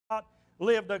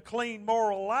lived a clean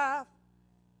moral life.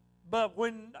 But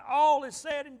when all is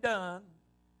said and done,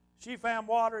 she found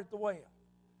water at the well.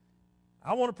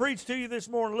 I want to preach to you this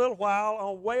morning a little while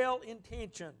on well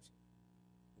intentions.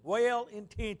 Well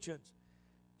intentions.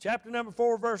 Chapter number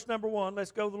 4, verse number 1.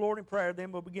 Let's go to the Lord in prayer,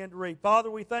 then we'll begin to read. Father,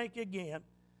 we thank you again.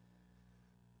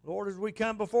 Lord, as we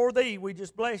come before Thee, we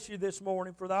just bless You this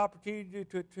morning for the opportunity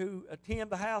to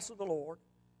attend the house of the Lord.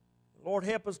 Lord,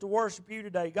 help us to worship You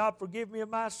today. God, forgive me of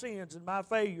my sins and my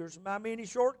failures and my many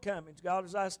shortcomings. God,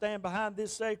 as I stand behind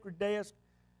this sacred desk,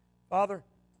 Father,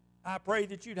 I pray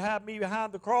that You'd hide me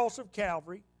behind the cross of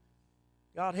Calvary.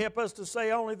 God, help us to say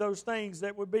only those things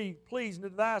that would be pleasing to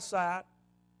Thy sight.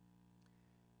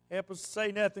 Help us to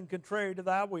say nothing contrary to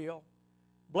Thy will.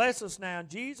 Bless us now in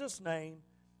Jesus' name.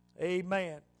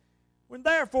 Amen. When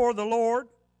therefore the Lord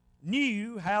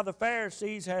knew how the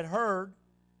Pharisees had heard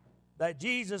that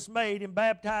Jesus made and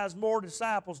baptized more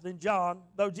disciples than John,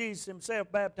 though Jesus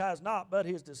Himself baptized not but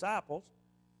His disciples,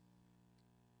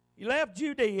 He left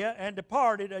Judea and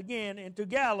departed again into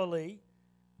Galilee.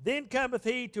 Then cometh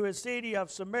He to a city of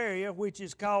Samaria, which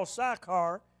is called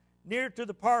Sychar, near to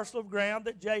the parcel of ground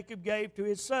that Jacob gave to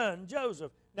his son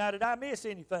Joseph. Now, did I miss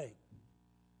anything?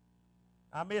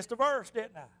 I missed a verse,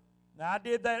 didn't I? Now,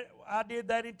 I did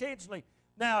that intentionally.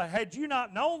 Now, had you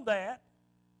not known that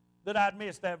I'd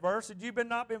missed that verse, had you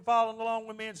not been following along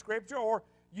with me in Scripture, or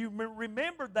you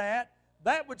remembered that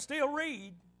would still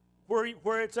read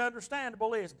where it's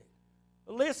understandable, isn't it?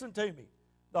 Listen to me.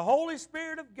 The Holy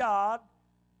Spirit of God,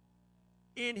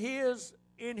 in His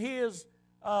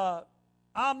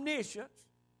omniscience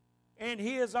and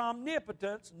His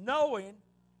omnipotence, knowing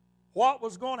what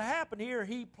was going to happen here,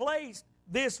 He placed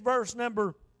this verse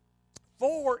number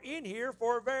 4 in here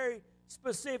for a very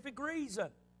specific reason.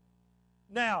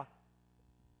 Now,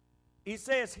 He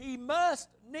says He must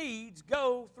needs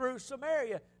go through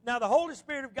Samaria. Now, the Holy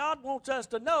Spirit of God wants us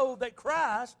to know that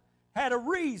Christ had a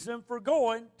reason for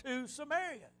going to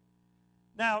Samaria.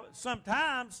 Now,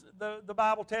 sometimes the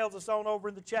Bible tells us on over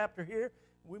in the chapter here,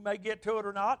 we may get to it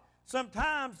or not,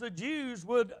 sometimes the Jews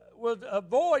would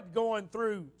avoid going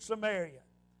through Samaria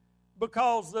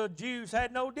because the Jews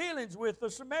had no dealings with the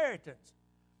Samaritans.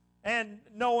 And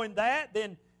knowing that,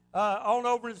 then on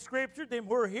over in the Scripture, then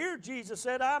we're here, Jesus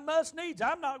said, I must needs,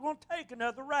 I'm not going to take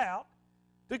another route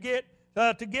to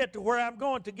get to where I'm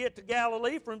going, to get to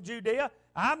Galilee from Judea.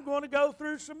 I'm going to go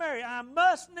through Samaria. I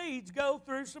must needs go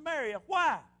through Samaria.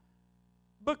 Why?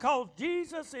 Because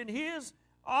Jesus in His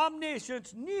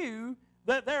omniscience knew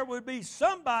that there would be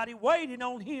somebody waiting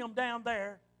on Him down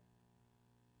there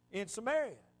in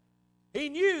Samaria. He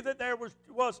knew that there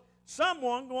was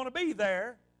someone going to be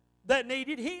there that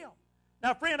needed Him.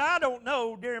 Now, friend, I don't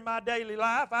know during my daily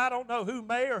life, I don't know who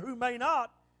may or who may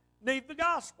not need the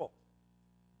gospel.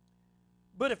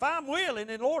 But if I'm willing,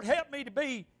 and Lord help me to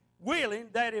be willing,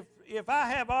 that if I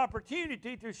have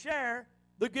opportunity to share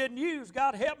the good news,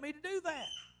 God help me to do that.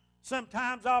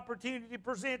 Sometimes opportunity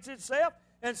presents itself,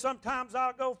 and sometimes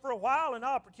I'll go for a while and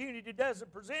opportunity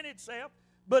doesn't present itself.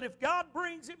 But if God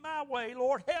brings it my way,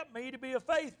 Lord, help me to be a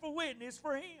faithful witness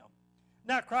for Him.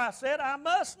 Now, Christ said, I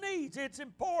must needs. It's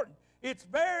important. It's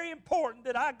very important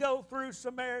that I go through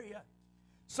Samaria.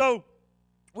 So,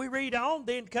 we read on,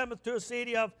 then cometh to a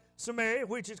city of Samaria,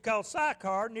 which is called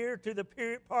Sychar, near to the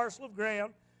parcel of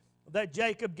ground that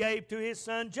Jacob gave to his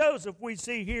son Joseph. We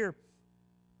see here,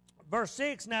 verse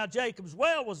 6, now Jacob's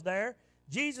well was there.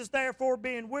 Jesus, therefore,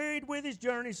 being wearied with His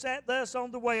journey, sat thus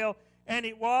on the well, and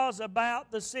it was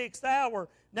about the 6th hour.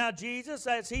 Now, Jesus,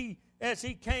 as he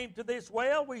came to this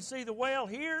well, we see the well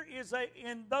here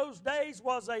in those days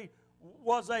was a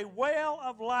well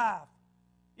of life.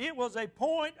 It was a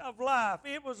point of life.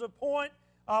 It was a point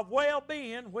of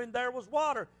well-being when there was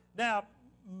water. Now,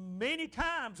 many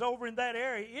times over in that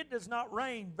area, it does not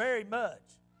rain very much.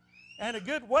 And a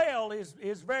good well is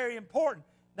very important.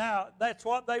 Now, that's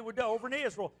what they would do over in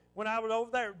Israel. When I was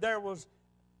over there, there was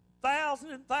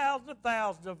thousands and thousands and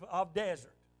thousands of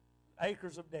desert,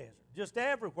 acres of desert. Just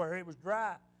everywhere it was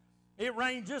dry. It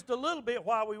rained just a little bit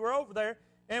while we were over there,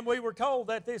 and we were told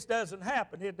that this doesn't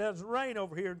happen. It doesn't rain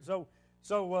over here. And so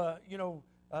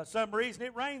some reason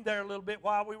it rained there a little bit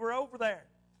while we were over there.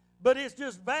 But it's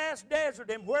just vast desert,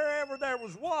 and wherever there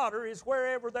was water is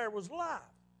wherever there was life.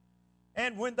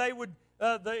 And when they would,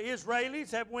 the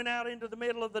Israelis have went out into the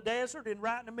middle of the desert, and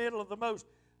right in the middle of the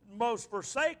most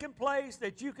forsaken place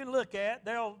that you can look at,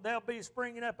 they'll be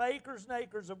springing up acres and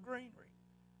acres of greenery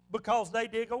because they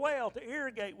dig a well to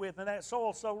irrigate with, and that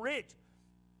soil's so rich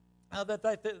that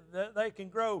they can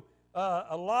grow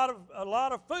a lot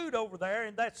of food over there,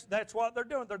 and that's what they're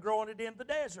doing. They're growing it in the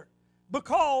desert.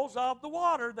 because of the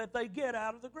water that they get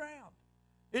out of the ground.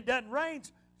 It doesn't rain.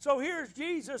 So here's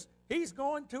Jesus. He's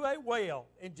going to a well,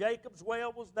 and Jacob's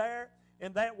well was there,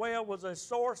 and that well was a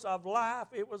source of life.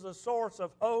 It was a source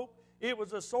of hope. It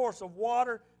was a source of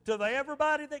water to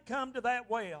everybody that come to that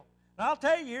well. And I'll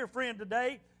tell you here, friend,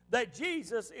 today, that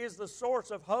Jesus is the source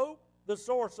of hope, the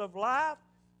source of life,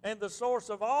 and the source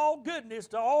of all goodness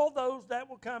to all those that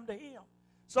will come to Him.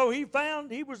 So he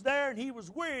was there and he was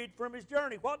wearied from his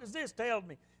journey. What does this tell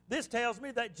me? This tells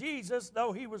me that Jesus,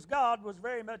 though He was God, was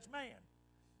very much man.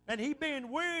 And He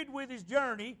being wearied with His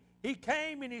journey, He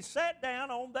came and He sat down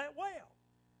on that well.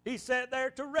 He sat there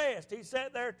to rest. He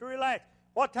sat there to relax.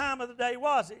 What time of the day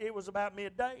was it? It was about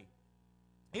midday.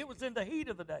 It was in the heat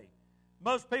of the day.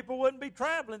 Most people wouldn't be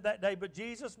traveling that day, but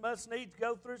Jesus must needs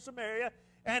go through Samaria.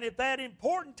 And at that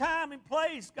important time and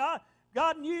place,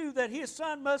 God knew that His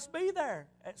Son must be there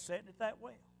sitting at that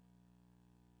well.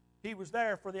 He was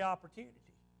there for the opportunity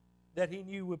that He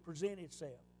knew would present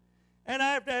itself. And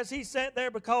as He sat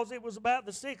there, because it was about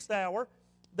the 6th hour,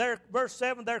 verse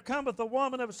 7, there cometh a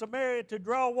woman of Samaria to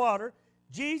draw water.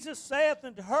 Jesus saith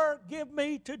unto her, Give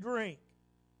me to drink.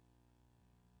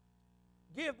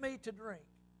 Give me to drink.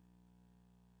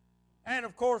 And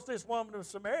of course, this woman of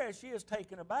Samaria, she is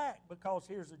taken aback, because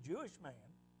here's a Jewish man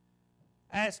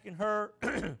asking her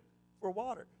for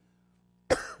water.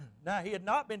 Now, he had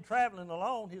not been traveling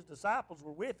alone. His disciples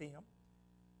were with him.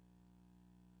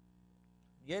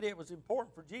 Yet it was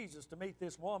important for Jesus to meet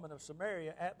this woman of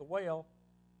Samaria at the well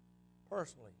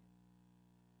personally.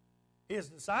 His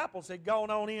disciples had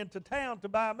gone on into town to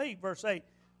buy meat. Verse 8,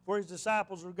 for His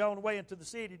disciples were going away into the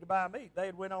city to buy meat. They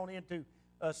had went on into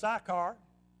Sychar.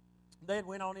 They had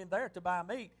went on in there to buy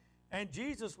meat. And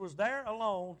Jesus was there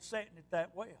alone, sitting at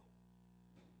that well.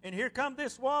 And here come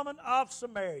this woman of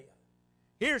Samaria.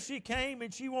 Here she came,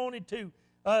 and she wanted to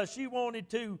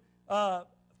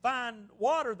find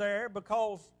water there,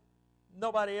 because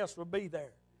nobody else would be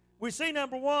there. We see,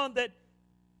 number one, that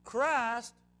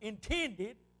Christ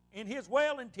intended, in His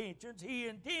well intentions, He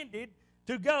intended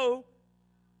to go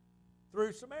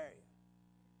through Samaria.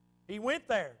 He went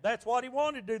there. That's what He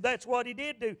wanted to do. That's what He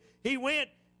did do. He went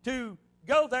to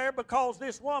go there because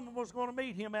this woman was going to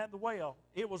meet Him at the well.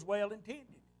 It was well intended.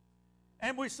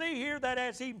 And we see here that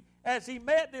as he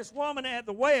met this woman at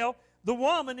the well, the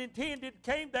woman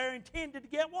came there intended to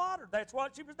get water. That's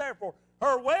what she was there for.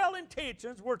 Her well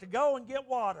intentions were to go and get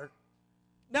water.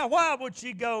 Now, why would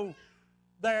she go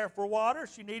there for water?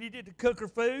 She needed it to cook her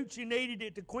food. She needed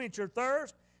it to quench her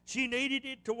thirst. She needed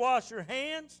it to wash her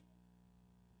hands.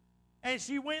 And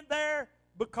she went there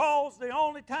because the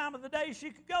only time of the day she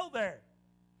could go there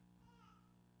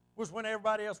was when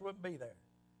everybody else wouldn't be there.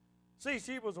 See,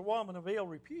 she was a woman of ill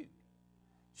repute.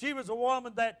 She was a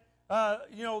woman that,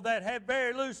 that had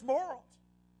very loose morals,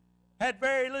 had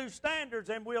very loose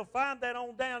standards, and we'll find that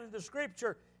on down in the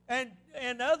Scripture. And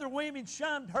other women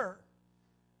shunned her.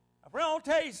 I'm going to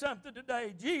tell you something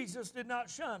today. Jesus did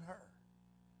not shun her.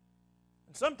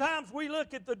 And sometimes we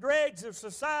look at the dregs of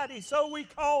society, so we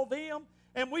call them,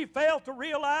 and we fail to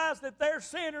realize that they're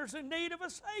sinners in need of a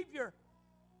Savior.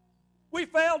 We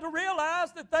fail to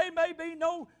realize that they may be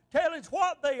no telling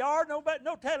what they are,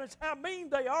 no telling how mean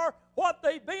they are, what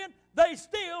they've been. They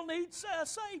still need a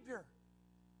Savior.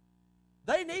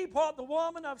 They need what the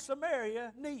woman of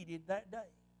Samaria needed that day.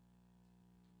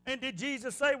 And did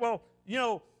Jesus say, well,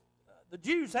 the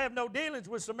Jews have no dealings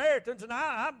with Samaritans, and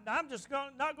I'm just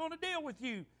not going to deal with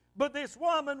you. But this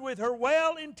woman, with her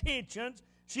well intentions,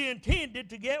 she intended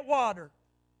to get water.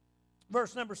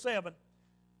 Verse number 7.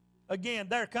 Again,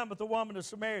 there cometh the woman of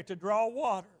Samaria to draw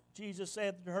water. Jesus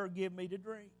said to her, Give me to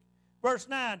drink. Verse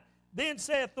 9. Then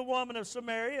saith the woman of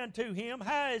Samaria unto him,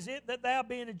 How is it that thou,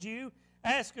 being a Jew,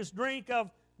 askest drink of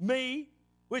me,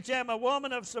 which am a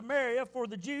woman of Samaria? For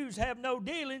the Jews have no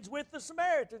dealings with the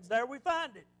Samaritans. There we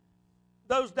find it.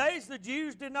 Those days the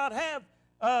Jews did not have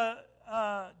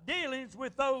dealings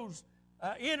with those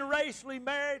interracially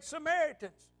married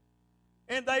Samaritans.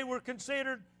 And they were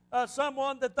considered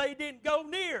someone that they didn't go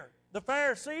near. The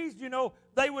Pharisees,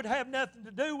 they would have nothing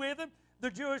to do with them. The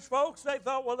Jewish folks, they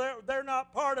thought, well, they're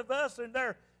not part of us, and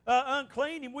they're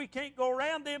unclean, and we can't go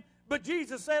around them. But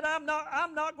Jesus said, I'm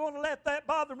not going to let that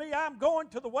bother me. I'm going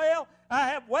to the well. I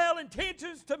have well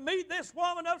intentions to meet this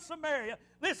woman of Samaria.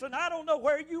 Listen, I don't know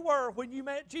where you were when you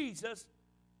met Jesus.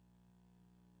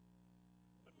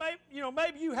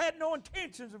 Maybe you had no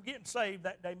intentions of getting saved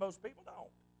that day. Most people don't.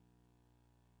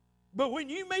 But when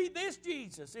you meet this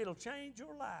Jesus, it'll change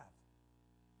your life.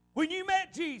 When you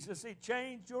met Jesus, it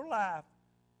changed your life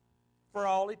for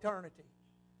all eternity.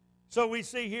 So we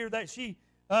see here that she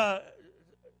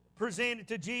presented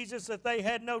to Jesus that they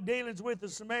had no dealings with the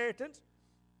Samaritans.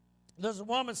 The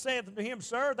woman saith unto him,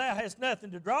 Sir, thou hast nothing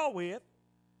to draw with.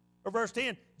 Or verse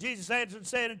 10, Jesus answered and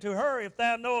said unto her, If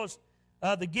thou knowest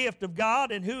the gift of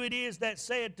God, and who it is that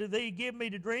said to thee, Give me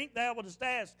to drink, thou wouldst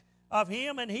ask of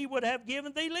him, and he would have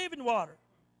given thee living water.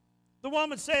 The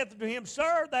woman saith unto him,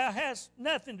 Sir, thou hast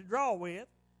nothing to draw with,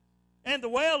 and the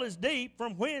well is deep,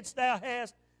 from whence thou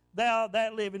hast thou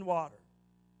that living water?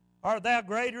 Art thou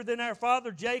greater than our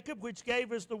father Jacob, which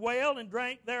gave us the well, and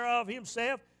drank thereof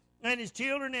himself, and his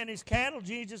children, and his cattle?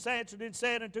 Jesus answered and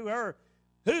said unto her,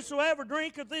 Whosoever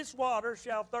drinketh this water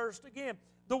shall thirst again.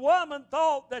 The woman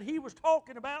thought that he was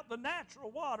talking about the natural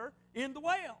water in the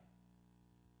well.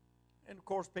 And of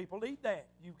course, people need that.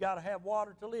 You've got to have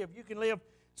water to live. You can live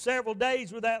several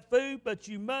days without food, but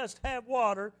you must have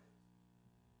water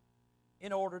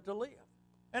in order to live.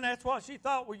 And that's what she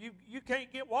thought. Well, you can't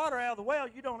get water out of the well.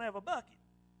 You don't have a bucket.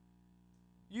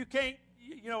 You can't,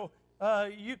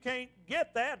 you can't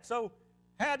get that. So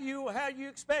how do you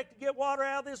expect to get water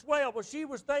out of this well? Well, she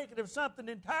was thinking of something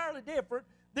entirely different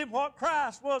than what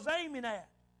Christ was aiming at.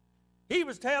 He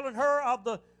was telling her of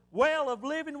the well of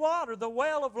living water, the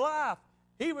well of life.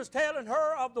 He was telling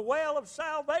her of the well of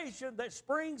salvation that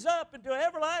springs up into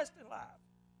everlasting life.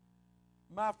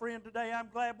 My friend, today I'm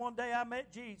glad one day I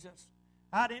met Jesus.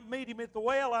 I didn't meet him at the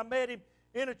well. I met him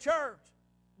in a church.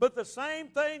 But the same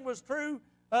thing was true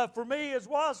for me as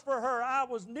was for her. I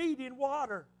was needing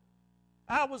water.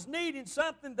 I was needing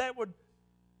something that would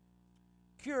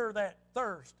cure that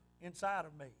thirst inside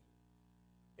of me.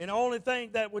 And the only thing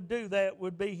that would do that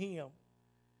would be him.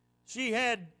 She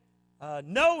had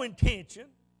no intention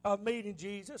of meeting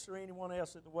Jesus or anyone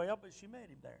else at the well, but she met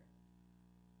him there.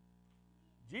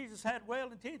 Jesus had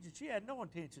well intentions. She had no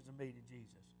intentions of meeting Jesus.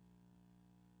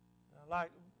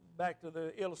 Like back to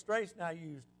the illustration I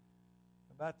used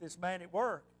about this man at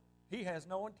work. He has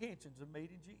no intentions of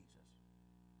meeting Jesus.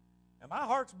 And my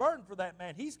heart's burdened for that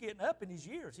man. He's getting up in his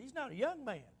years. He's not a young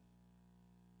man.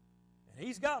 And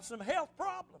he's got some health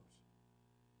problems.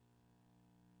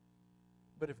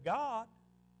 But if God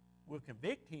will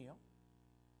convict him,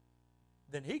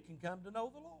 then he can come to know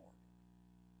the Lord.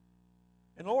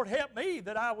 And Lord, help me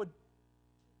that I would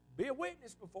be a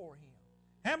witness before him.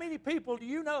 How many people do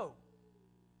you know?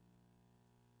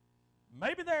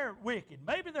 Maybe they're wicked.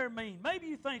 Maybe they're mean. Maybe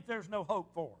you think there's no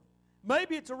hope for them.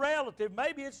 Maybe it's a relative.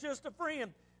 Maybe it's just a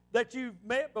friend that you've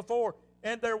met before,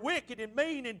 and they're wicked and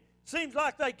mean, and seems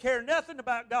like they care nothing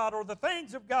about God or the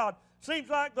things of God. Seems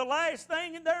like the last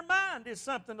thing in their mind is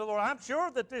something to the Lord. I'm sure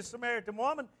that this Samaritan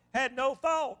woman had no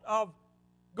thought of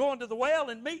going to the well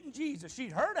and meeting Jesus.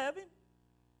 She'd heard of him.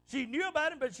 She knew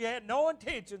about him, but she had no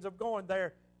intentions of going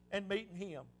there and meeting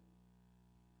him.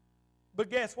 But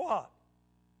guess what?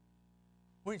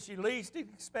 When she least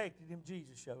expected him,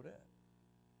 Jesus showed up.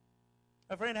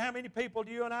 My friend, how many people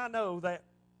do you and I know that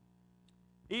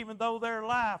even though their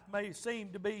life may seem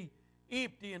to be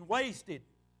empty and wasted,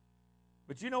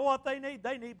 but you know what they need?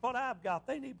 They need what I've got.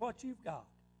 They need what you've got.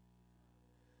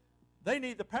 They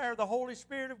need the power of the Holy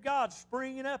Spirit of God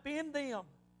springing up in them.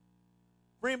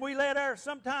 Friend,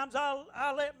 sometimes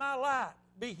I let my light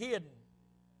be hidden.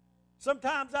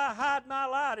 Sometimes I hide my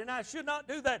light, and I should not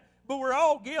do that. But we're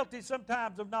all guilty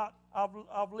sometimes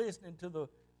of listening to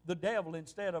the devil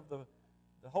instead of the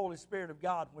Holy Spirit of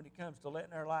God when it comes to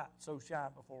letting our light so shine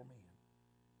before men.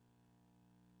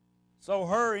 So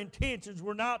her intentions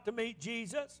were not to meet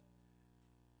Jesus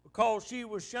because she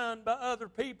was shunned by other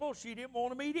people. She didn't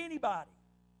want to meet anybody.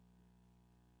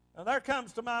 Now there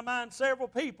comes to my mind several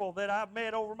people that I've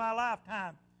met over my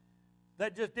lifetime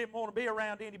that just didn't want to be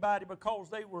around anybody because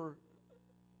they were,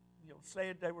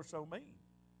 said they were so mean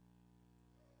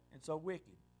and so wicked.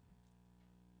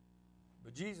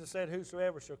 But Jesus said,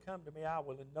 Whosoever shall come to me, I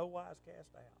will in no wise cast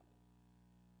out.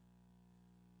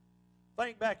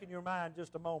 Think back in your mind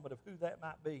just a moment of who that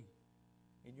might be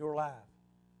in your life.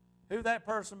 Who that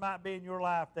person might be in your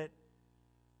life that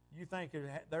you think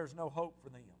there's no hope for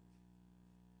them.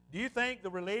 Do you think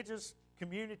the religious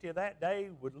community of that day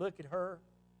would look at her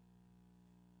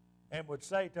and would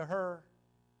say to her,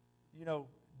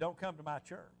 don't come to my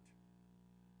church.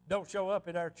 Don't show up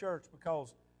at our church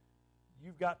because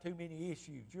you've got too many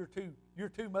issues. You're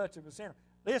too much of a sinner.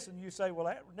 Listen, you say, well,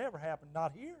 that would never happen.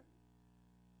 Not here.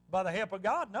 By the help of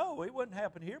God, no, it wouldn't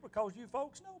happen here because you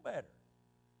folks know better.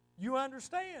 You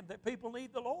understand that people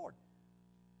need the Lord.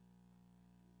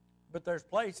 But there's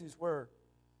places where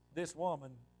this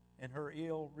woman and her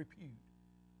ill repute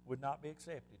would not be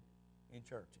accepted in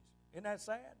churches. Isn't that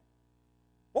sad?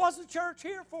 What's the church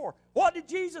here for? What did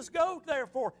Jesus go there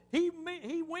for? He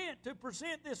went to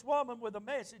present this woman with a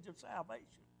message of salvation.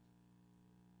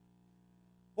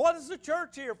 What is the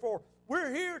church here for?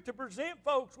 We're here to present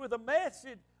folks with a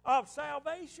message of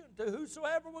salvation to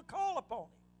whosoever will call upon Him.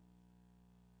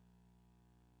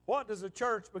 What does a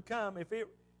church become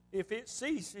if it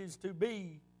ceases to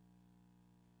be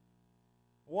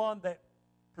one that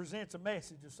presents a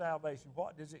message of salvation?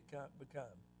 What does it become?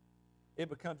 It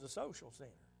becomes a social center.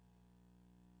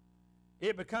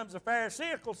 It becomes a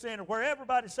pharisaical center where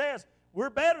everybody says we're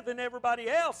better than everybody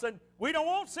else and we don't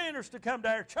want sinners to come to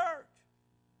our church.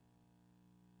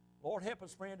 Lord help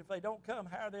us, friend, if they don't come,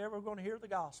 how are they ever going to hear the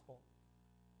gospel?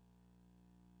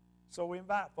 So we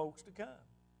invite folks to come.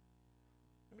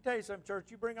 Let me tell you something, church.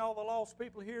 You bring all the lost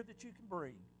people here that you can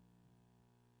bring.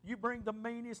 You bring the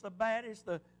meanest, the baddest,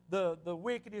 the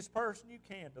wickedest person you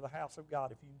can to the house of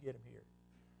God if you can get them here.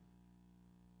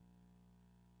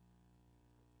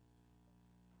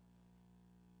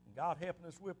 And God helping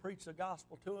us, we'll preach the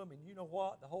gospel to them, and you know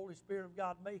what? The Holy Spirit of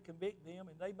God may convict them,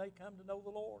 and they may come to know the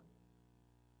Lord.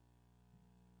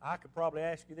 I could probably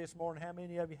ask you this morning, how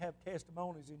many of you have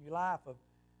testimonies in your life of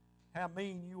how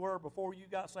mean you were before you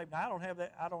got saved? Now, I don't have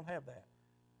that. I don't have that.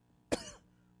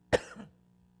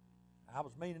 I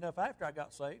was mean enough after I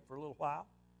got saved for a little while.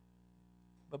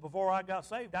 But before I got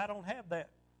saved, I don't have that.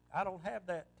 I don't have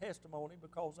that testimony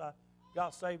because I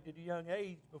got saved at a young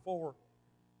age before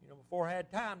I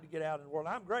had time to get out in the world.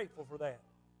 I'm grateful for that.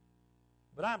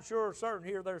 But I'm sure certain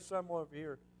here there's someone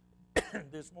here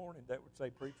this morning that would say,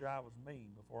 preacher, I was mean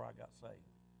before I got saved.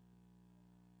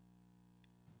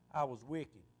 I was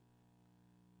wicked.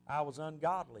 I was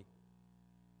ungodly.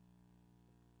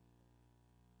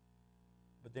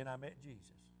 But then I met Jesus.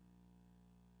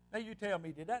 Now you tell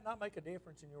me, did that not make a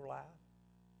difference in your life?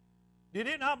 Did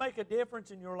it not make a difference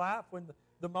in your life when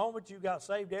the moment you got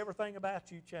saved, everything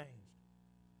about you changed?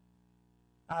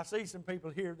 I see some people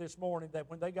here this morning that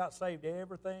when they got saved,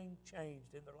 everything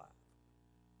changed in their life.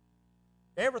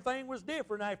 Everything was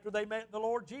different after they met the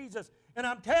Lord Jesus. And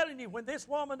I'm telling you, when this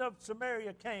woman of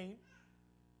Samaria came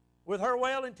with her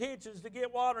well intentions to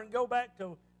get water and go back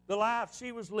to the life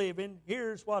she was living,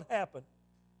 here's what happened.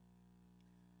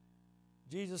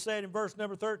 Jesus said in verse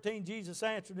number 13, Jesus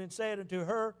answered and said unto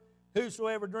her,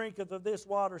 whosoever drinketh of this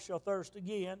water shall thirst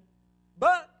again,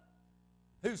 but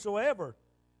whosoever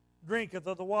drinketh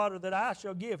of the water that I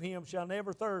shall give him shall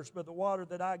never thirst, but the water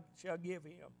that I shall give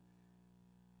him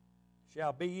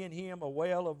shall be in him a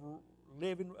well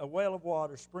of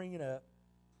water springing up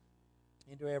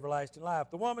into everlasting life.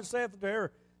 The woman saith unto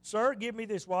her, Sir, give me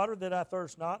this water that I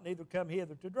thirst not, neither come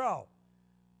hither to draw.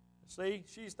 See,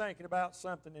 she's thinking about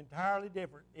something entirely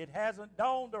different. It hasn't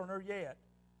dawned on her yet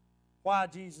why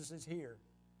Jesus is here.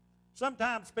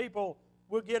 Sometimes people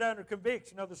will get under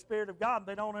conviction of the Spirit of God and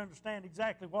they don't understand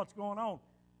exactly what's going on.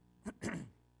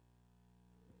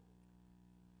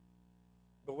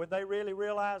 But when they really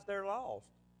realize they're lost,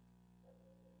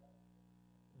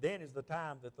 then is the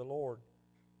time that the Lord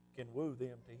can woo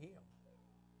them to Him.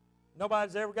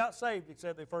 Nobody's ever got saved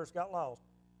except they first got lost.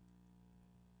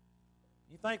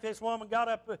 You think this woman got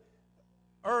up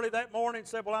early that morning and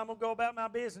said, well, I'm going to go about my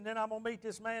business and then I'm going to meet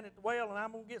this man at the well and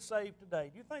I'm going to get saved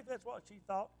today? Do you think that's what she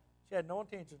thought? She had no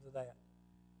intentions of that.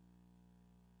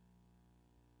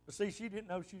 But see, she didn't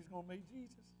know she was going to meet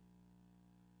Jesus.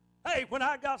 Hey, when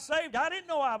I got saved, I didn't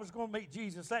know I was going to meet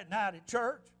Jesus that night at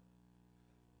church.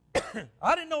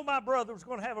 I didn't know my brother was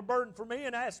going to have a burden for me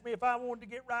and ask me if I wanted to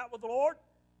get right with the Lord.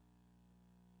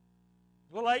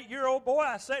 A little 8-year-old boy,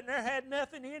 I sat in there, had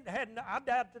nothing in. I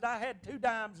doubted I had 2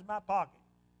 dimes in my pocket.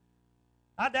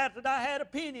 I doubted I had a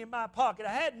penny in my pocket.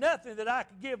 I had nothing that I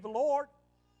could give the Lord.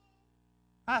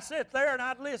 I sat there and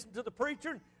I'd listen to the preacher.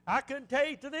 And I couldn't tell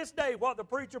you to this day what the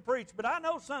preacher preached, but I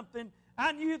know something.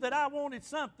 I knew that I wanted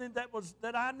something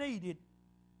that I needed.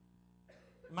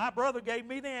 My brother gave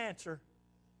me the answer.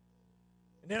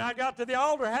 And then I got to the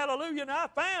altar, hallelujah, and I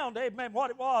found, amen, what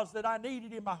it was that I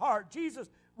needed in my heart. Jesus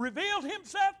revealed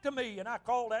Himself to me, and I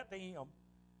called out to Him.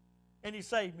 And He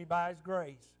saved me by His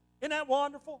grace. Isn't that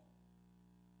wonderful?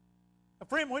 Now,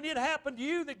 friend, when it happened to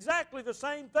you, exactly the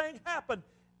same thing happened.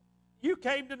 You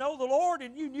came to know the Lord,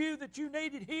 and you knew that you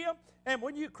needed Him. And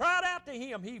when you cried out to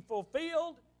Him, He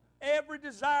fulfilled every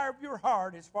desire of your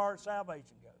heart as far as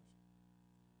salvation goes.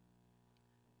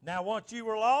 Now, once you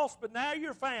were lost, but now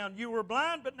you're found. You were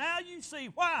blind, but now you see.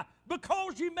 Why?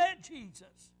 Because you met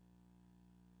Jesus.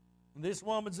 And this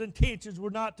woman's intentions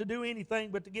were not to do anything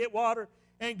but to get water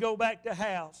and go back to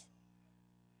house.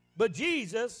 But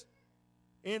Jesus,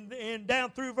 in down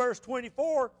through verse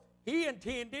 24, He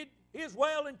intended, His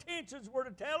well intentions were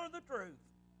to tell her the truth.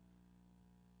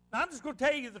 Now, I'm just going to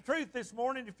tell you the truth this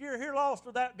morning. If you're here lost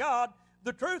without God,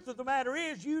 the truth of the matter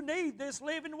is you need this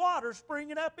living water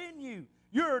springing up in you.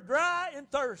 You're dry and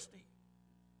thirsty.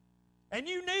 And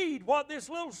you need what this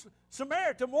little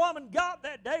Samaritan woman got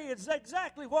that day is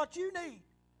exactly what you need.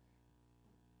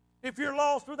 If you're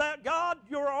lost without God,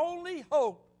 your only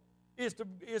hope is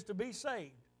to be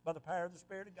saved by the power of the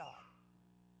Spirit of God.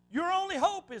 Your only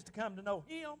hope is to come to know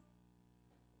Him.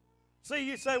 See,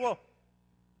 you say, well,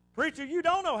 preacher, you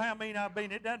don't know how mean I've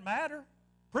been. It doesn't matter.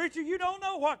 Preacher, you don't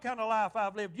know what kind of life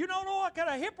I've lived. You don't know what kind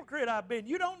of hypocrite I've been.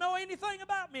 You don't know anything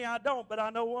about me. I don't, but I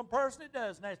know one person that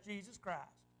does, and that's Jesus Christ.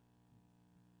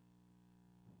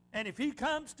 And if He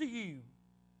comes to you,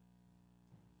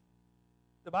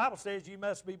 the Bible says you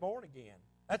must be born again.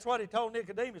 That's what He told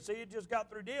Nicodemus. See, He just got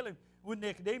through dealing with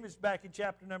Nicodemus back in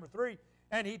chapter number 3,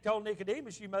 and He told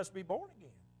Nicodemus, you must be born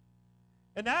again.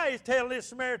 And now He's telling this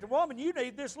Samaritan woman, you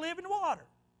need this living water.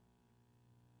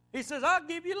 He says, I'll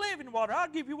give you living water. I'll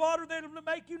give you water that will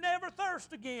make you never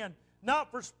thirst again. Not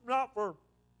for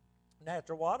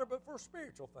natural water, but for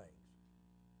spiritual things.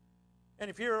 And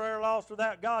if you're there lost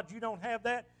without God, you don't have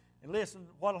that. And listen,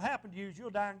 what will happen to you is you'll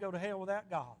die and go to hell without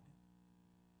God.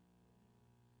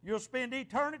 You'll spend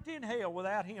eternity in hell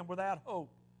without Him, without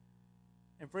hope.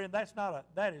 And friend,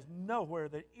 that is nowhere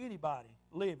that anybody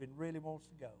living really wants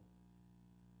to go.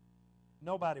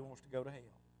 Nobody wants to go to hell.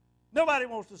 Nobody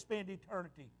wants to spend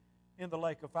eternity in the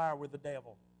lake of fire with the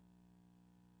devil.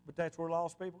 But that's where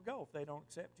lost people go if they don't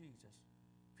accept Jesus.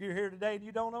 If you're here today and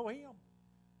you don't know Him,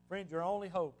 friend, your only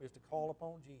hope is to call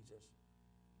upon Jesus.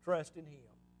 Trust in Him.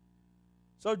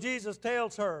 So Jesus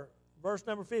tells her, verse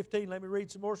number 15, let me read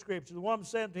some more scripture. The woman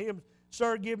said to Him,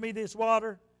 Sir, give me this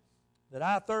water, that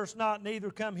I thirst not,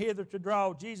 neither come hither to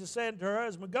draw. Jesus said to her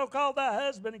husband, Go call thy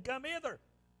husband and come hither.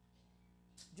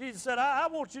 Jesus said, I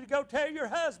want you to go tell your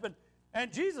husband.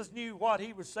 And Jesus knew what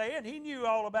He was saying. He knew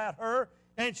all about her.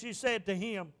 And she said to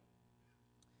Him,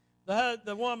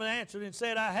 the woman answered and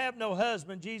said, I have no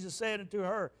husband. Jesus said unto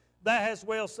her, Thou hast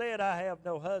well said, I have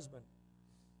no husband.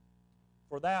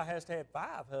 For thou hast had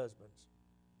 5 husbands.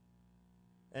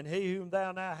 And he whom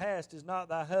thou now hast is not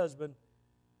thy husband.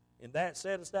 In that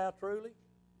saidest thou truly?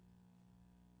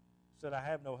 Said, I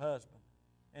have no husband.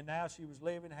 And now she was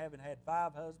living, having had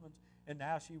 5 husbands, and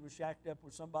now she was shacked up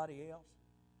with somebody else.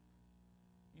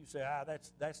 You say,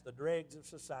 that's the dregs of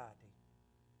society.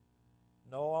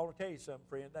 No, I want to tell you something,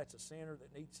 friend. That's a sinner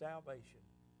that needs salvation.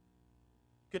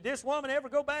 Could this woman ever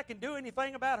go back and do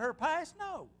anything about her past?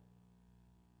 No.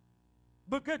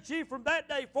 But could she from that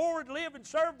day forward live and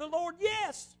serve the Lord?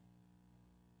 Yes.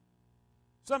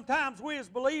 Sometimes we as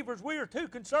believers, we are too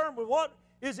concerned with what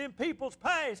is in people's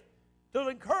past to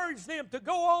encourage them to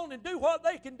go on and do what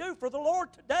they can do for the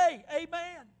Lord today.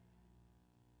 Amen.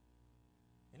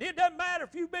 And it doesn't matter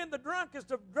if you've been the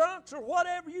drunkest of drunks or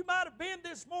whatever you might have been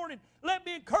this morning. Let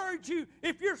me encourage you,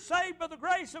 if you're saved by the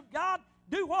grace of God,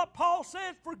 do what Paul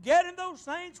says, forgetting those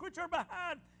things which are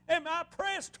behind, and I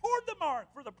press toward the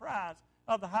mark for the prize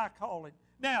of the high calling.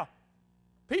 Now,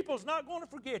 people's not going to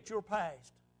forget your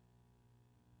past.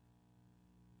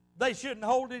 They shouldn't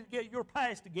hold your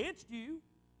past against you.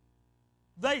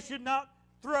 They should not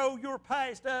throw your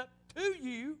past up to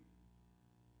you.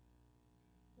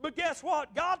 But guess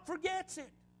what? God forgets it.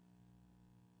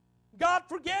 God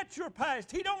forgets your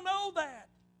past. He don't know that.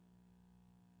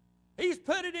 He's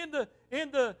put it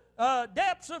in the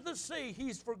depths of the sea.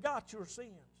 He's forgot your sins.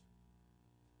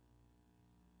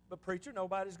 But preacher,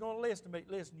 nobody's going to listen to me.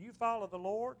 Listen, you follow the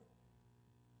Lord,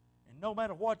 and no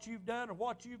matter what you've done or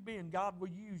what you've been, God will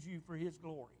use you for His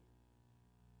glory.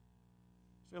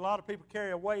 See, a lot of people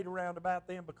carry a weight around about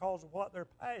them because of what their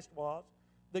past was,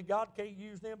 that God can't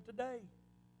use them today.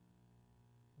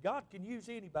 God can use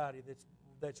anybody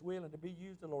that's willing to be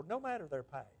used of the Lord, no matter their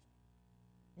past.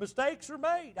 Mistakes are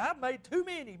made. I've made too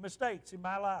many mistakes in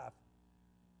my life.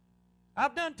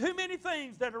 I've done too many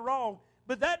things that are wrong,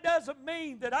 but that doesn't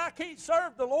mean that I can't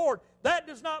serve the Lord. That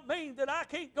does not mean that I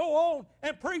can't go on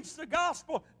and preach the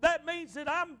gospel. That means that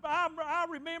I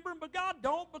remember them, but God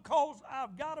don't, because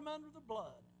I've got them under the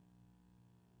blood.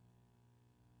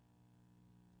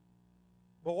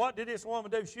 But what did this woman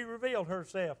do? She revealed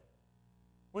herself.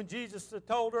 When Jesus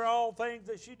told her all things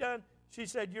that she done, she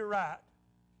said, You're right.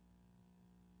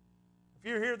 If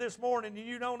you're here this morning and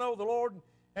you don't know the Lord,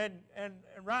 and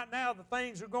right now the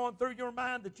things are going through your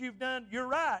mind that you've done, you're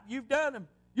right. You've done them.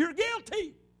 You're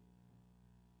guilty.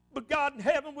 But God in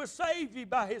heaven will save you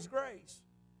by His grace.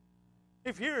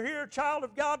 If you're here, a child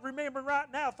of God, remembering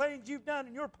right now things you've done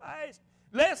in your past,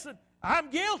 listen, I'm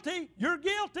guilty. You're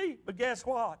guilty. But guess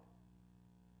what?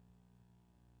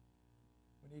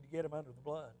 We need to get them under the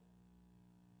blood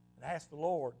and ask the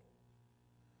Lord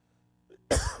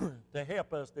to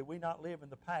help us that we not live in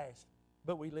the past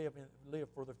But we live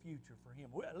for the future for Him.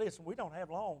 Listen, we don't have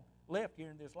long left here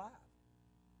in this life.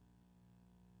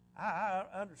 I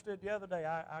understood the other day,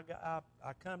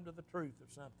 I come to the truth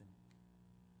of something.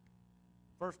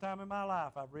 First time in my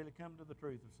life I've really come to the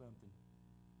truth of something.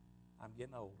 I'm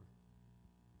getting older.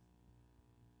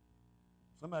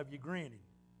 Some of you grinning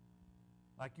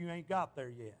like you ain't got there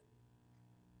yet.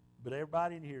 But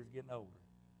everybody in here is getting older.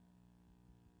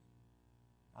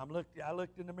 I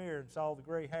looked in the mirror and saw the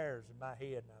gray hairs in my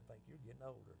head, and I think, you're getting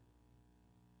older.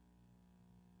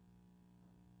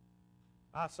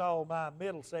 I saw my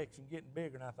middle section getting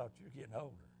bigger, and I thought, you're getting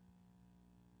older.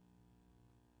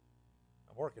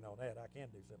 I'm working on that. I can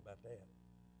do something about that.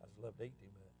 I just love to eat too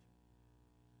much.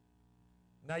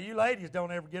 Now, you ladies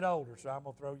don't ever get older, so I'm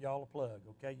going to throw y'all a plug,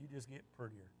 okay? You just get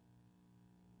prettier.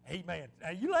 Amen.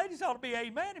 Now, you ladies ought to be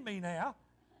amening me now.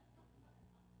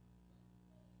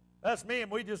 Us men,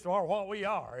 we just are what we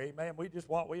are. Amen. We just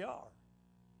what we are.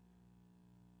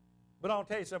 But I'll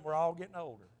tell you something, we're all getting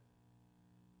older.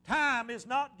 Time is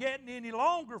not getting any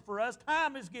longer for us.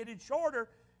 Time is getting shorter.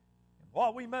 And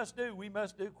what we must do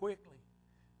quickly.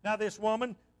 Now this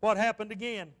woman, what happened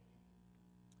again?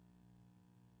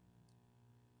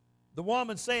 The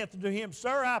woman saith unto him,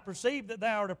 Sir, I perceive that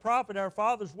thou art a prophet. Our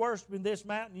fathers worship in this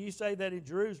mountain. You say that in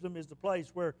Jerusalem is the place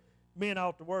where men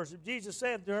ought to worship. Jesus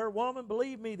said to her, Woman,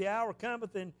 believe me, the hour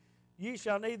cometh, and ye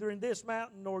shall neither in this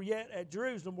mountain nor yet at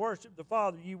Jerusalem worship the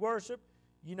Father. Ye worship,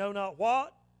 you know not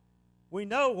what. We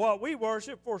know what we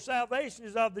worship, for salvation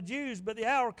is of the Jews, but the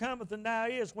hour cometh and now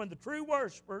is when the true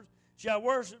worshipers shall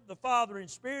worship the Father in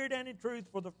spirit and in truth,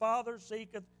 for the Father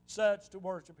seeketh such to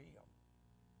worship Him.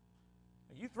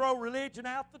 You throw religion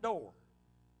out the door.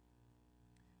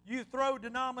 You throw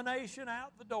denomination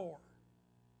out the door.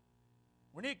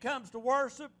 When it comes to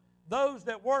worship, those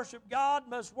that worship God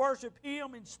must worship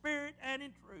Him in spirit and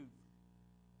in truth.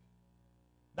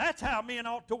 That's how men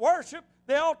ought to worship.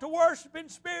 They ought to worship in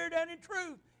spirit and in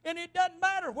truth. And it doesn't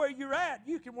matter where you're at.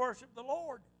 You can worship the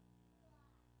Lord.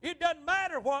 It doesn't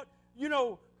matter what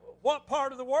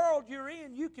part of the world you're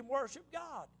in. You can worship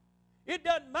God. It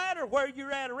doesn't matter where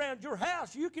you're at around your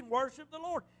house. You can worship the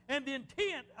Lord. And the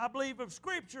intent, I believe, of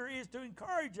Scripture is to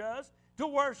encourage us to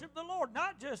worship the Lord.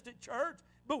 Not just at church,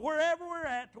 but wherever we're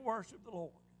at to worship the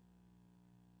Lord.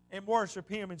 And worship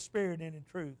Him in spirit and in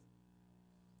truth.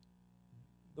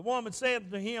 The woman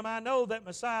said to him, I know that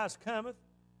Messiah cometh,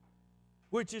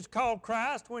 which is called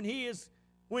Christ. When he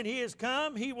is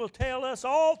come, He will tell us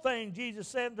all things. Jesus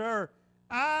said to her,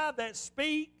 I that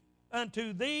speak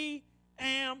unto thee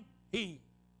am He.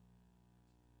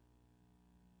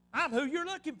 I'm who you're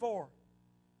looking for.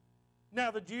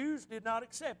 Now, the Jews did not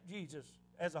accept Jesus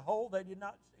as a whole. They did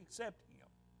not accept Him.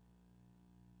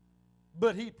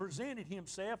 But He presented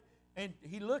Himself, and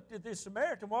He looked at this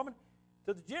Samaritan woman.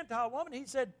 To the Gentile woman, He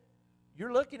said,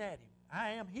 you're looking at Him.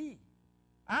 I am He.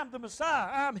 I'm the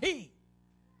Messiah. I'm He.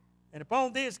 And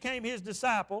upon this came His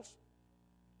disciples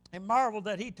and marveled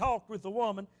that He talked with the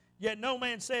woman. Yet no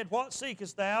man said, What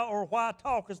seekest thou, or why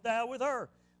talkest thou with her?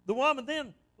 The woman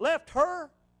then left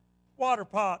her water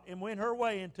pot and went her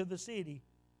way into the city.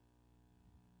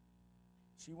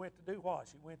 She went to do what?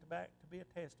 She went back to be a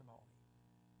testimony.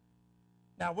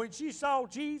 Now, when she saw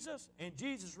Jesus and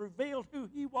Jesus revealed who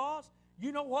He was,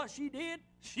 you know what she did?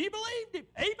 She believed Him.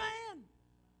 Amen.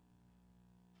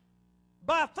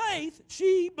 By faith,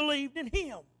 she believed in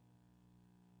Him.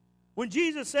 When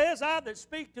Jesus says, I that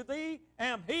speak to thee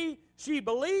am He, she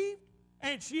believed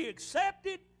and she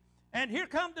accepted. And here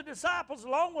come the disciples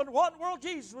along with what in the world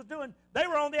Jesus was doing. They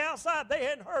were on the outside. They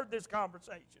hadn't heard this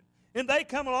conversation. And they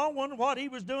come along wondering what He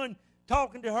was doing,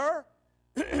 talking to her.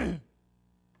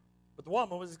 But the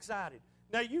woman was excited.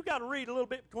 Now, you got to read a little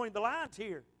bit between the lines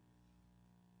here.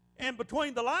 And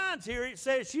between the lines here, it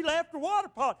says she left her water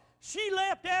pot. She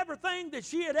left everything that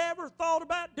she had ever thought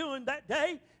about doing that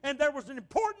day, and there was an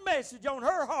important message on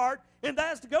her heart, and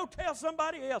that's to go tell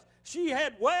somebody else. She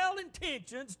had well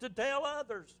intentions to tell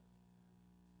others.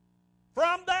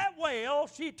 From that well,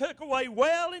 she took away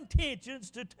well intentions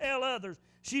to tell others.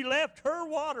 She left her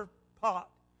water pot.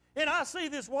 And I see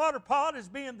this water pot as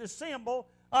being the symbol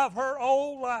of her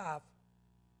old life.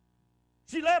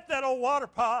 She left that old water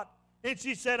pot, and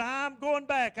she said, I'm going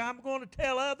back. I'm going to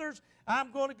tell others.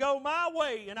 I'm going to go my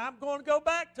way, and I'm going to go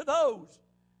back to those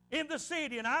in the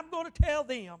city, and I'm going to tell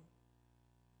them.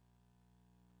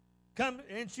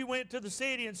 And she went to the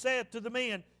city and said to the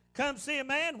men, Come see a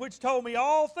man which told me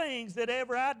all things that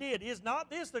ever I did. Is not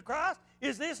this the Christ?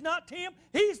 Is this not Him?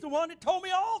 He's the one that told me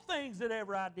all things that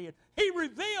ever I did. He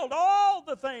revealed all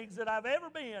the things that I've ever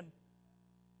been.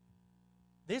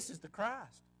 This is the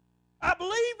Christ. I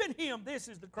believe in Him. This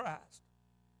is the Christ.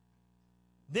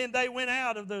 Then they went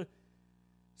out of the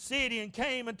city and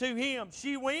came unto him.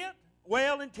 She went,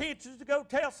 well intentions to go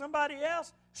tell somebody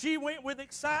else. She went with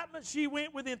excitement. She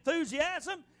went with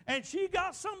enthusiasm. And she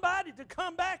got somebody to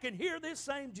come back and hear this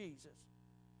same Jesus.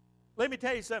 Let me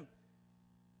tell you something.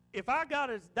 If I got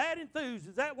that enthused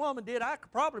as that woman did, I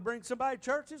could probably bring somebody to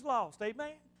church that's lost.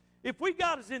 Amen? If we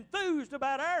got as enthused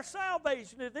about our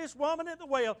salvation as this woman at the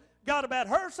well got about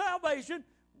her salvation,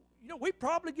 we'd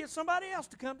probably get somebody else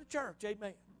to come to church.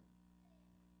 Amen?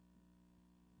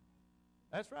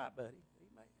 That's right, buddy.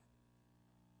 Amen.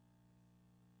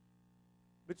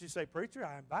 But you say, preacher,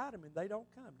 I invite them and they don't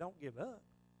come. Don't give up.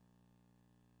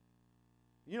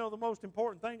 The most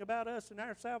important thing about us and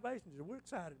our salvation is we're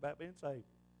excited about being saved.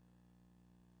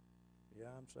 Yeah,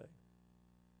 I'm saved.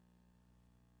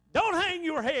 Don't hang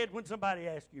your head when somebody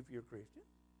asks you if you're a Christian.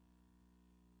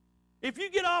 If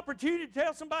you get an opportunity to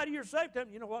tell somebody you're saved, tell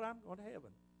them, you know what, I'm going to heaven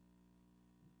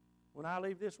when I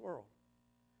leave this world.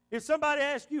 If somebody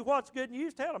asks you what's good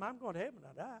news, tell them I'm going to heaven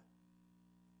when I die.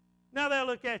 Now they'll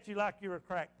look at you like you're a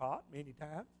crackpot many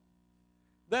times.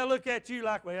 They'll look at you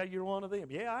like, well, you're one of them.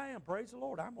 Yeah, I am. Praise the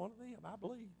Lord. I'm one of them. I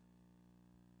believe.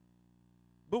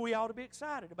 But we ought to be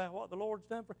excited about what the Lord's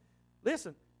done for.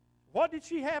 Listen, what did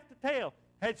she have to tell?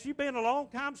 Had she been a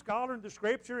long-time scholar in the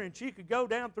Scripture and she could go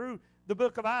down through the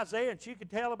book of Isaiah and she could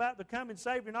tell about the coming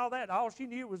Savior and all that, all she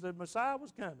knew was the Messiah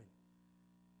was coming.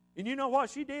 And you know what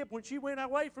she did when she went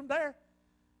away from there?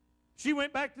 She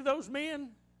went back to those men.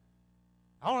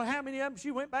 I don't know how many of them.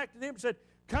 She went back to them and said,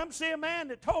 come see a man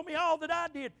that told me all that I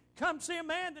did. Come see a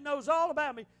man that knows all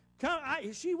about me.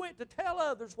 She went to tell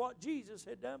others what Jesus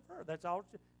had done for her. That's all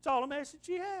the message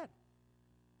she had.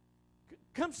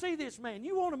 Come see this man.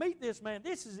 You want to meet this man.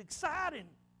 This is exciting.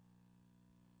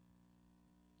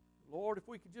 Lord, if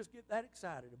we could just get that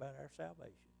excited about our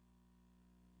salvation.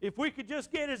 If we could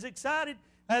just get as excited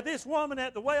as this woman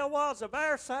at the well was of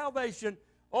our salvation.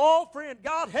 Oh, friend,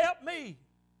 God help me.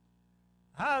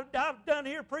 I've done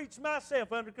here preaching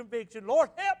myself under conviction. Lord,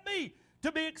 help me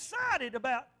to be excited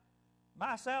about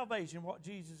my salvation, what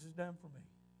Jesus has done for me.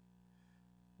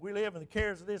 We live in the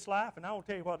cares of this life, and I will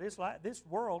tell you what, this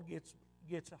world gets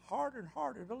harder and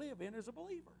harder to live in as a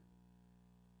believer.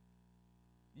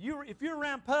 If you're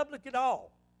around public at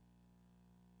all,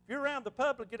 if you're around the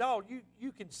public at all,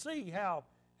 you can see how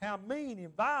mean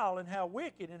and vile and how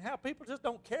wicked and how people just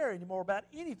don't care anymore about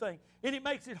anything, and it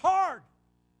makes it hard.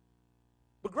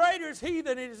 But greater is He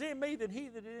that is in me than he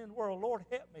that is in the world. Lord,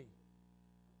 help me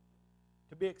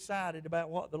to be excited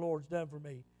about what the Lord's done for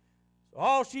me. So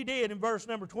all she did in verse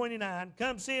number 29,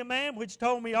 come see a man which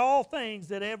told me all things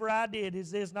that ever I did. Is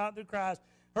this not the Christ?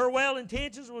 Her well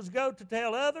intentions was to go to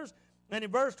tell others. And in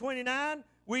verse 29,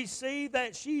 we see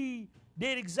that she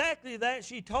did exactly that.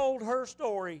 She told her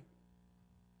story.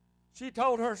 She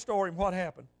told her story and what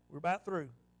happened. We're about through.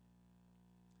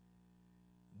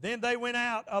 Then they went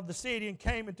out of the city and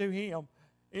came unto him.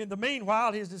 In the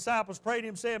meanwhile, his disciples prayed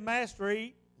him, saying, Master,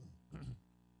 eat.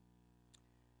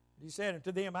 He said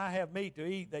unto them, I have meat to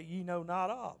eat that ye know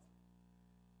not of.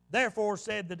 Therefore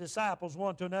said the disciples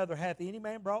one to another, hath any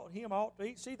man brought him aught to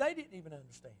eat? See, they didn't even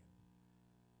understand.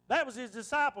 That was his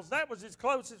disciples. That was his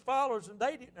closest followers, and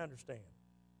they didn't understand.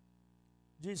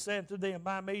 Jesus said to them,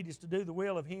 my meat is to do the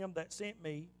will of him that sent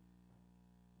me,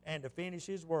 and to finish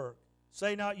his work.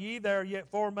 Say not ye, there are yet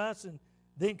 4 months, and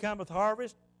then cometh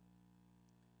harvest?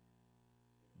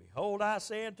 Behold, I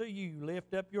say unto you,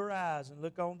 lift up your eyes and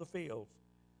look on the fields,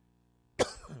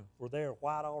 for they are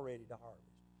white already to harvest.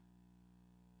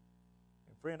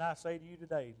 And friend, I say to you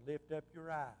today, lift up your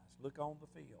eyes, look on the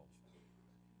fields,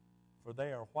 for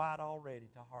they are white already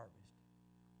to harvest.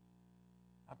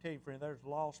 I tell you, friend, there's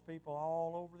lost people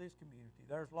all over this community.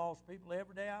 There's lost people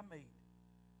every day I meet.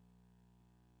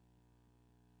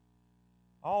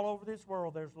 All over this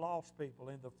world, there's lost people,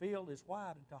 and the field is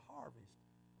white unto harvest.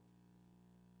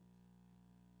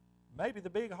 Maybe the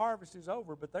big harvest is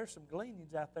over, but there's some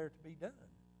gleanings out there to be done.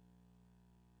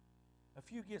 A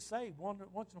few get saved.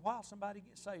 Once in a while, somebody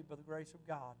gets saved by the grace of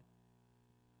God.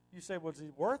 You say, was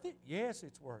it worth it? Yes,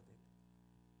 it's worth it.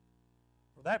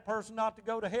 For that person not to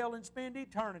go to hell and spend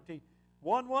eternity,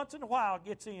 once in a while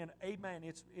gets in, amen,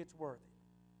 it's worth it.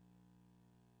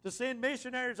 To send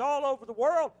missionaries all over the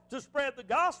world to spread the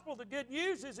gospel, the good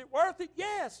news, is it worth it?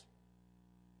 Yes.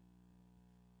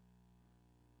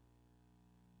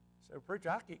 So, preacher,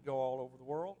 I can't go all over the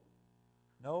world.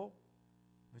 No.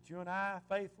 But you and I,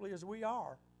 faithfully as we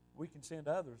are, we can send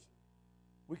others.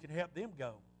 We can help them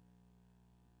go.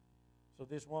 So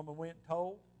this woman went and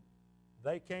told.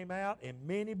 They came out, and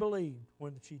many believed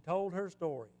when she told her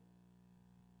story.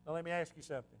 Now let me ask you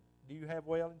something. Do you have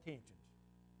well intentions?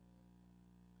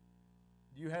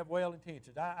 Do you have well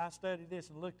intentions? I studied this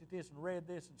and looked at this and read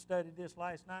this and studied this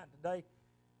last night and today,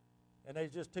 and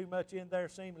there's just too much in there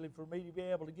seemingly for me to be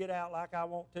able to get out like I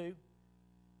want to.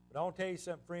 But I want to tell you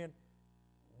something, friend.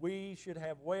 We should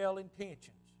have well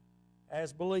intentions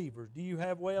as believers. Do you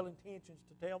have well intentions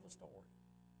to tell the story?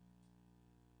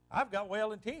 I've got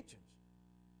well intentions.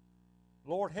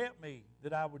 Lord, help me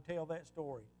that I would tell that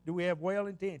story. Do we have well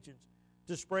intentions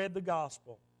to spread the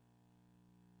gospel?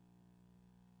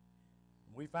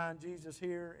 We find Jesus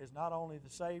here as not only the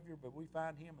Savior, but we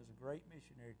find Him as a great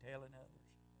missionary telling others.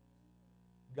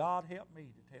 God help me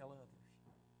to tell others.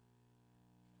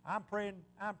 I'm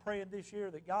praying this year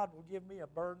that God will give me a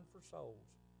burden for souls.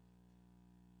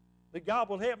 That God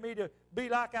will help me to be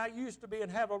like I used to be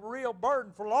and have a real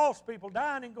burden for lost people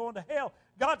dying and going to hell.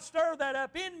 God, stir that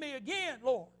up in me again,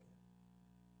 Lord.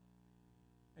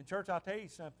 And church, I'll tell you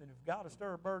something. If God will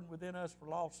stir a burden within us for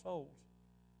lost souls,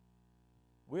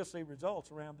 we'll see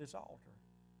results around this altar.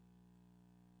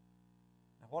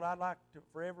 Now, what I'd like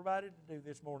for everybody to do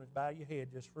this morning is bow your head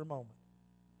just for a moment.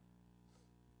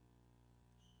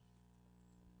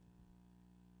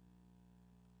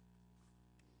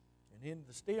 And in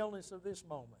the stillness of this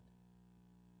moment,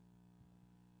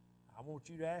 I want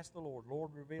you to ask the Lord, Lord,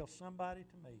 reveal somebody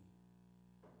to me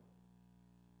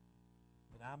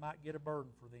that I might get a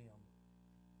burden for them,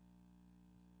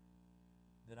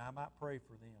 that I might pray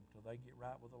for them till they get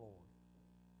right with the Lord.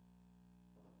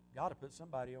 God to put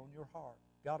somebody on your heart.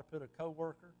 God to put a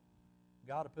co-worker.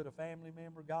 God to put a family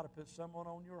member. God to put someone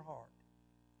on your heart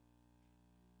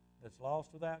that's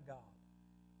lost without God.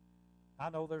 I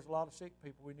know there's a lot of sick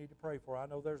people we need to pray for. I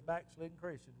know there's backslidden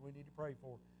Christians we need to pray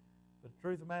for. But the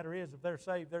truth of the matter is, if they're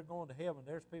saved, they're going to heaven.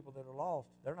 There's people that are lost.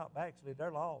 They're not backslid,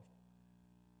 they're lost.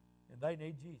 And they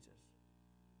need Jesus.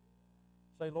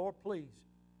 Say, Lord, please,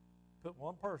 put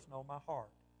one person on my heart.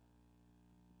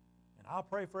 And I'll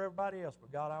pray for everybody else,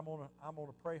 but God, I'm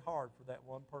gonna pray hard for that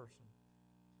one person,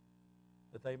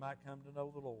 that they might come to know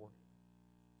the Lord.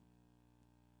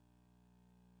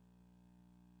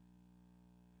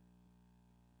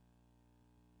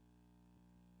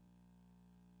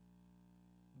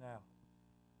 Now,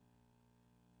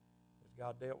 has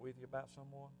God dealt with you about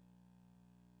someone?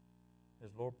 Has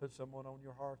the Lord put someone on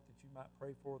your heart that you might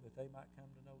pray for, that they might come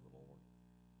to know the Lord?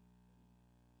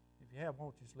 If you have,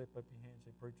 won't you slip up your hand and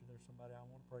say, Preacher, there's somebody I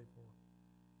want to pray for.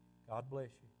 God bless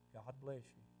you. God bless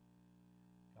you.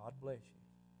 God bless you.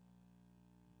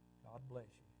 God bless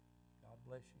you. God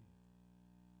bless you.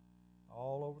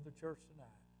 All over the church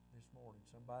tonight, this morning,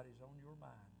 somebody's on your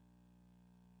mind.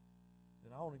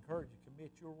 Then I want to encourage you,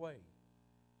 commit your way.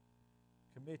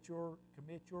 Commit your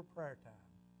prayer time.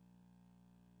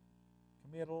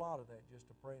 Commit a lot of that just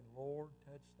to praying, Lord,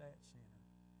 touch that sinner.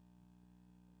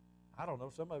 I don't know,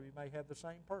 some of you may have the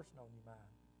same person on your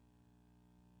mind.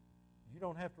 You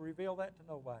don't have to reveal that to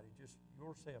nobody. Just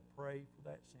yourself pray for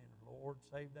that sinner. Lord,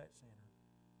 save that sinner.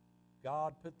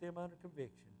 God, put them under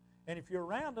conviction. And if you're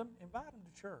around them, invite them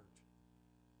to church.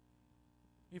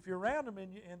 If you're around them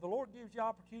and the Lord gives you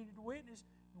opportunity to witness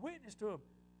to them.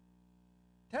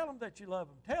 Tell them that you love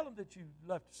them. Tell them that you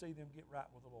love to see them get right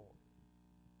with the Lord.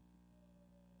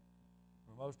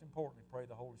 But most importantly, pray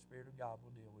the Holy Spirit of God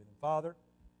will deal with them. Father,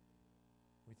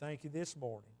 we thank you this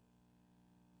morning,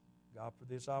 God, for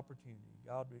this opportunity.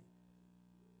 God,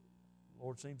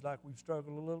 Lord, seems like we've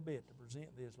struggled a little bit to present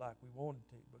this like we wanted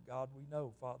to. But God, we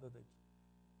know, Father, that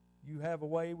you have a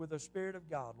way with the Spirit of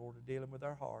God, Lord, of dealing with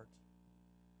our hearts.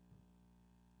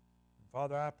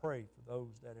 Father, I pray for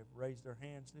those that have raised their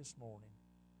hands this morning.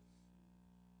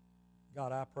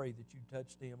 God, I pray that you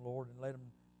touch them, Lord, and let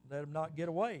them not get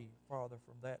away, Father,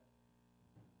 from that,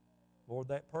 Lord,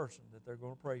 that person that they're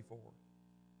going to pray for.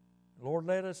 Lord,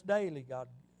 let us daily, God,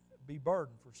 be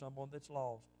burdened for someone that's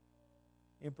lost.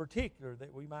 In particular,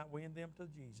 that we might win them to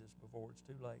Jesus before it's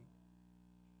too late.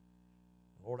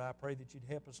 Lord, I pray that you'd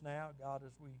help us now, God,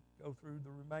 as we go through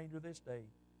the remainder of this day.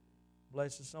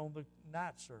 Bless us on the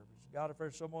night service. God, if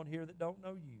there's someone here that don't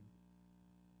know you,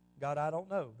 God, I don't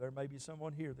know. There may be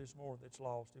someone here this morning that's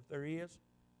lost. If there is,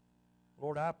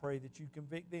 Lord, I pray that you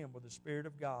convict them with the Spirit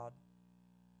of God,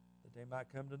 that they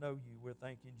might come to know you. We'll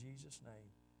thank you in Jesus' name.